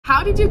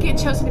How did you get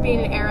chosen to be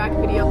in an Airrack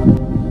video?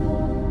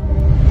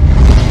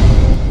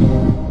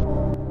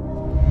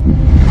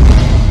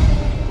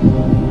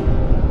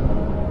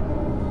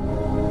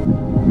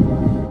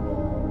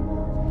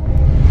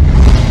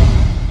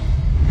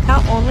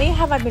 Not only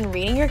have I been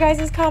reading your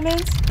guys'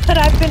 comments, but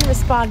I've been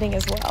responding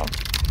as well.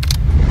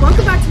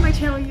 Welcome back to my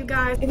channel, you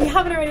guys. If you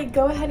haven't already,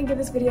 go ahead and give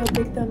this video a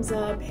big thumbs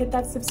up. Hit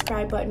that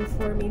subscribe button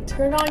for me.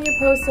 Turn on your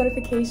post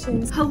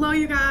notifications. Hello,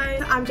 you guys.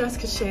 I'm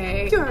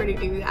JessicaShea. You already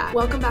do that.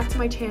 Welcome back to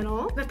my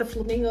channel. Got the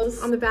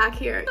flamingos on the back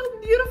here. So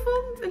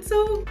beautiful and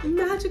so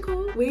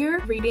magical. We're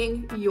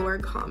reading your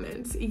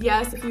comments.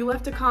 Yes, if you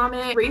left a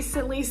comment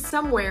recently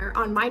somewhere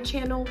on my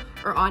channel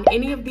or on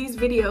any of these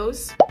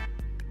videos,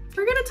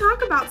 we're gonna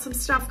talk about some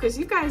stuff because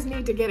you guys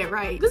need to get it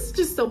right. This is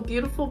just so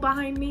beautiful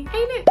behind me, ain't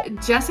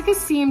it? Jessica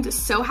seemed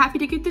so happy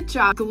to get the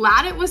job.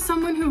 Glad it was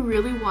someone who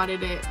really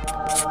wanted it.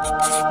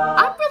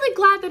 I'm really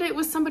glad that it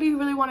was somebody who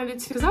really wanted it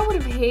too, because I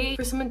would have hated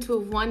for someone to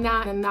have won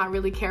that and not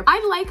really care.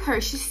 I like her.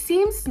 She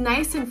seems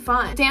nice and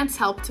fun. Dance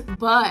helped,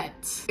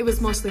 but it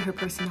was mostly her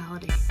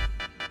personality.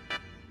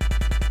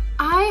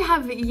 I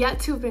have yet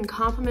to have been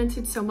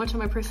complimented so much on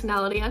my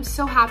personality. I'm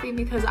so happy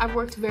because I've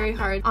worked very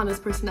hard on this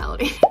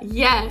personality.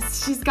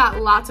 Yes, she's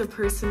got lots of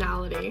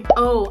personality.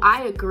 Oh,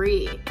 I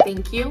agree.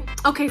 Thank you.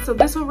 Okay, so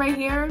this one right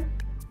here.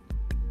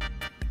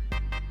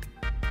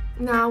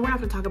 No, we're not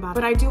gonna talk about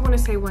it, but I do want to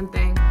say one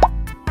thing.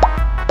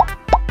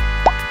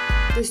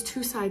 There's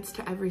two sides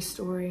to every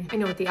story. I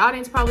know what the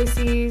audience probably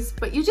sees,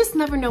 but you just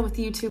never know with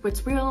YouTube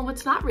what's real and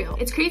what's not real.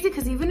 It's crazy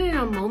because even in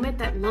a moment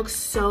that looks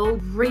so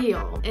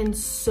real and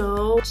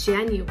so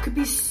genuine, it could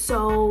be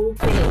so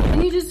fake.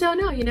 And you just don't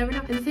know, you never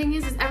know. And the thing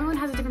is everyone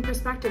has a different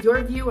perspective. Your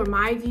view or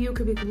my view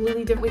could be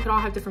completely different. We could all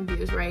have different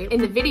views, right?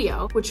 In the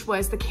video, which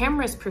was the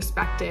camera's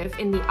perspective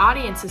and the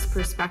audience's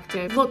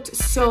perspective, looked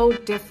so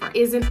different.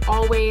 Isn't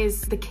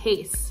always the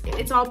case.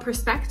 It's all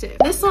perspective.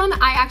 This one,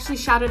 I actually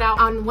shouted out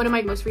on one of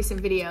my most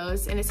recent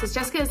videos, and it says,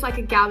 Jessica is like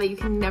a gal that you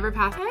can never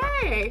pass.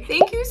 Hey,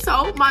 thank you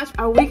so much.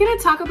 Are we gonna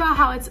talk about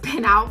how it's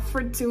been out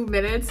for 2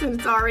 minutes and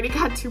it's already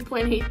got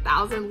 2.8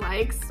 thousand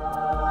likes?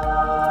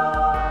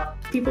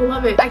 People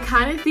love it. I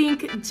kind of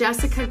think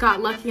Jessica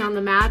got lucky on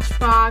the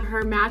Matchbox.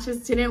 Her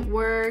matches didn't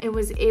work and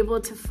was able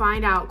to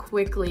find out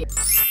quickly.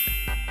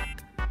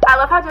 I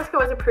love how Jessica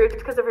was approved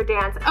because of her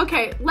dance.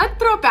 Okay, let's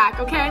throw it back,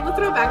 okay? Let's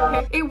throw it back,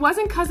 okay? It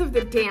wasn't because of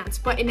the dance,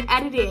 but in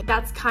editing,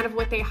 that's kind of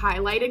what they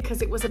highlighted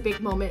because it was a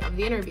big moment of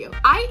the interview.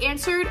 I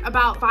answered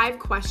about 5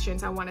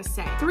 questions, I want to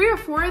say. 3 or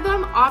 4 of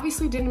them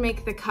obviously didn't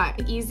make the cut.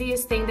 The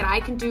easiest thing that I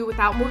can do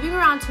without moving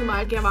around too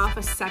much, give off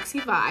a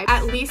sexy vibe.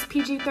 At least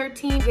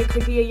PG-13, it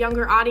could be a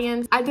younger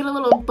audience. I did a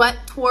little butt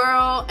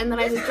twirl and then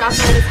I just dropped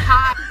it as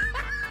hot.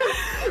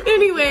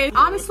 Anyway,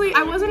 honestly,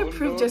 I wasn't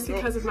approved just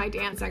because of my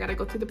dance. I gotta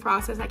go through the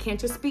process. I can't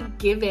just be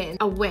given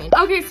a win.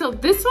 Okay, so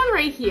this one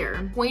right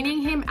here,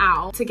 pointing him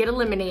out to get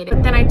eliminated.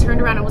 But then I turned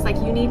around and was like,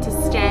 you need to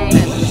stay.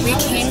 We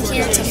came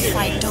here to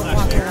fight, don't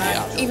walk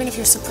around. Even if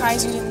you're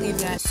surprised you didn't leave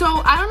yet. So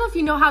I don't know if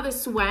you know how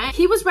this went.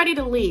 He was ready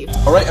to leave.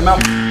 All right, I'm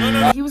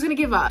out. He was gonna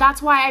give up.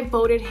 That's why I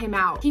voted him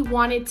out. He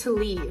wanted to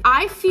leave.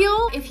 I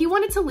feel if he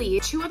wanted to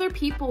leave, 2 other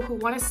people who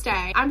want to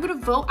stay, I'm gonna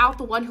vote out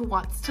the one who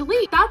wants to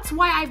leave. That's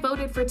why I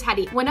voted for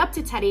Teddy. Went up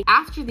to Teddy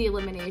after the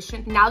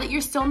elimination. Now that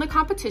you're still in the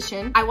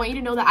competition, I want you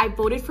to know that I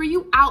voted for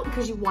you out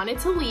because you wanted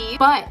to leave,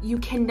 but you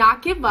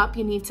cannot give up.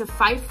 You need to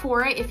fight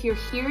for it. If you're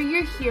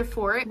here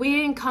for it. We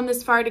didn't come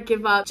this far to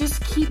give up.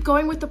 Just keep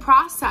going with the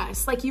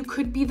process. Like, you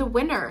could be the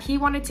winner. He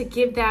wanted to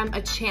give them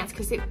a chance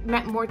because it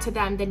meant more to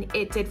them than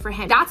it did for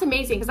him. That's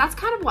amazing because that's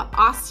kind of what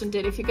Austin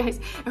did. If you guys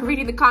are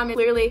reading the comments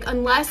clearly,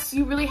 unless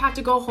you really have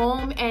to go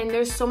home and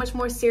there's so much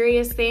more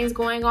serious things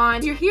going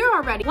on, you're here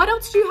already. What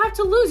else do you have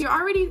to lose? You're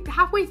already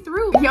halfway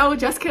through. Yo,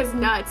 Jessica's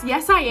nuts.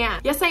 Yes, I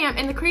am. Yes, I am.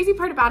 And the crazy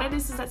part about it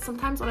is that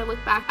sometimes when I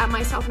look back at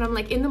myself and I'm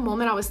like, in the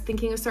moment I was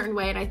thinking a certain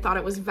way and I thought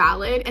it was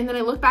valid. And then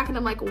I look back and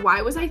I'm like,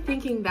 why was I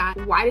thinking that?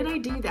 Why did I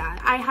do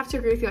that? I have to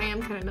agree with you. I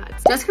am kind of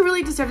nuts. Jessica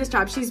really deserved this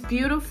job. She's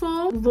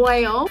beautiful,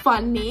 loyal,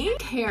 funny,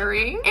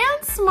 caring,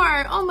 and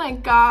smart. Oh my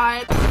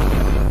God.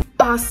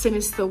 Austin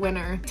is the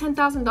winner.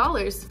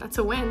 $10,000. That's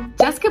a win.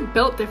 Jessica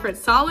built different.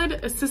 Solid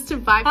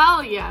assistant vibe.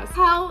 Hell yes.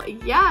 Hell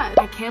yes.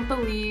 I can't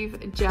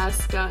believe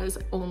Jess does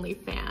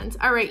OnlyFans.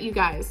 All right, you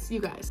guys.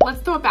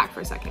 Let's throw it back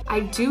for a second. I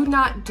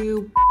don't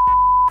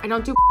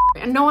do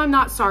and no, I'm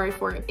not sorry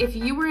for it. If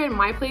you were in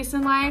my place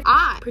in life,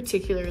 I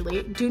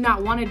particularly do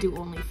not want to do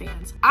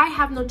OnlyFans. I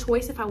have no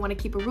choice if I want to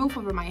keep a roof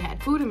over my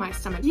head, food in my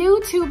stomach.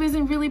 YouTube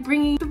isn't really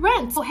bringing the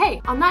rent. So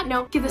hey, on that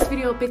note, give this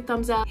video a big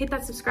thumbs up. Hit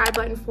that subscribe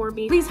button for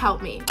me. Please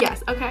help me.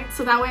 Yes, okay?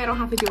 So that way I don't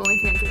have to do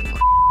OnlyFans anymore.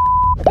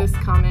 This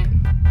comment.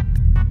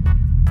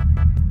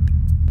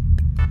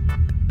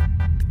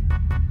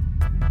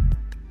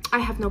 I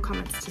have no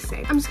comments to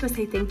say. I'm just gonna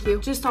say thank you.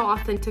 Just all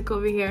authentic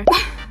over here.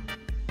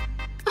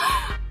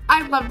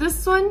 I love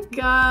this one.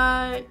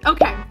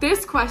 Okay,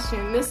 this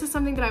question. This is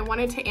something that I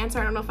wanted to answer.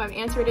 I don't know if I've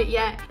answered it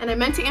yet. And I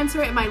meant to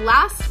answer it in my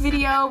last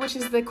video, which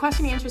is the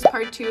question and answers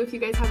part 2. If you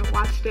guys haven't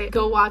watched it,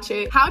 go watch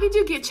it. How did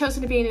you get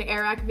chosen to be in an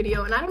Airrack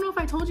video? And I don't know if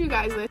I told you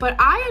guys this, but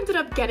I ended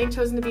up getting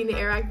chosen to be in the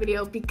Airrack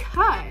video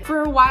because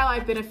for a while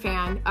I've been a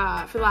fan.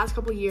 For the last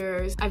couple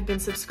years, I've been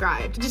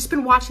subscribed. Just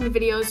been watching the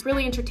videos,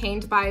 really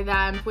entertained by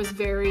them. Was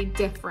very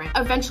different.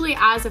 Eventually,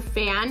 as a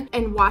fan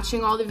and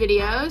watching all the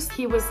videos,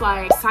 he was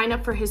like, sign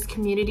up for his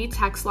community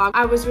text log.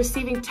 I was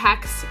receiving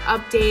texts,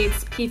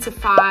 updates, Pizza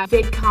 5,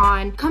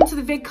 VidCon, come to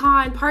the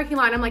VidCon parking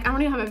lot. I'm like, I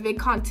don't even have a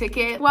VidCon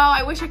ticket. Well,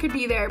 I wish I could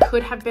be there.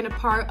 Could have been a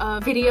part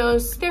of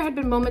videos. There had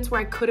been moments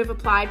where I could have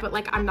applied, but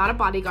like, I'm not a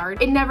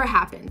bodyguard. It never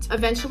happened.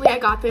 Eventually, I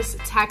got this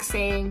text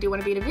saying, do you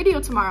want to be in a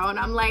video tomorrow? And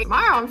I'm like,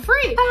 tomorrow, I'm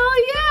free.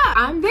 Hell yeah,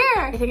 I'm there.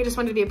 I think I just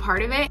wanted to be a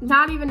part of it,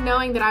 not even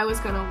knowing that I was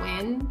gonna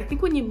win. I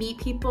think when you meet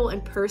people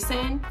in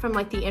person from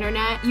like the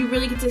internet, you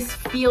really get to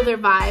feel their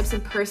vibes in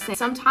person.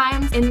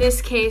 Sometimes, in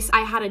this case,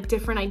 I had a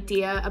different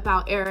idea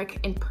about Eric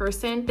in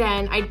person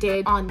than I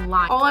did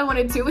online. All I want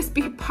to do is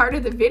be a part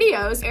of the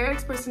videos.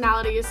 Eric's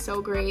personality is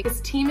so great.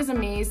 His team is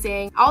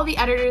amazing. All the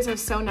editors are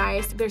so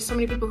nice. There's so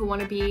many people who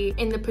want to be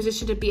in the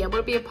position to be able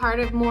to be a part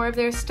of more of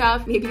their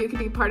stuff. Maybe you could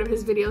be part of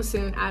his video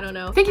soon. I don't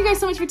know. Thank you guys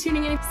so much for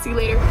tuning in. See you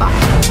later.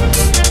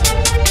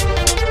 Bye.